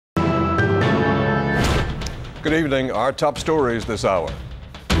Good evening. Our top stories this hour.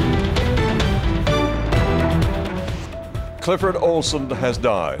 Clifford Olson has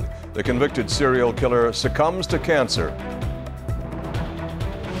died. The convicted serial killer succumbs to cancer.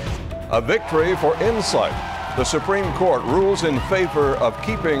 A victory for Insight. The Supreme Court rules in favor of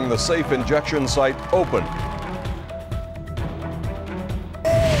keeping the safe injection site open.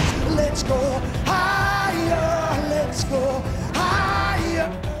 Let's go higher, let's go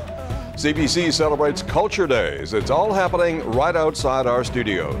higher. CBC celebrates Culture Days. It's all happening right outside our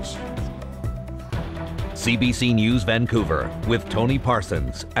studios. CBC News Vancouver with Tony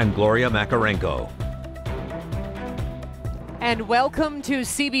Parsons and Gloria Makarenko. And welcome to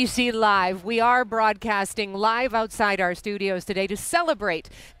CBC Live. We are broadcasting live outside our studios today to celebrate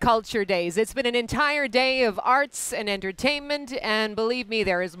Culture Days. It's been an entire day of arts and entertainment, and believe me,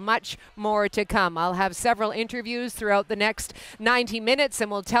 there is much more to come. I'll have several interviews throughout the next 90 minutes, and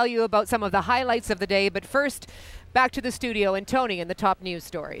we'll tell you about some of the highlights of the day. But first, back to the studio and Tony and the top news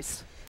stories.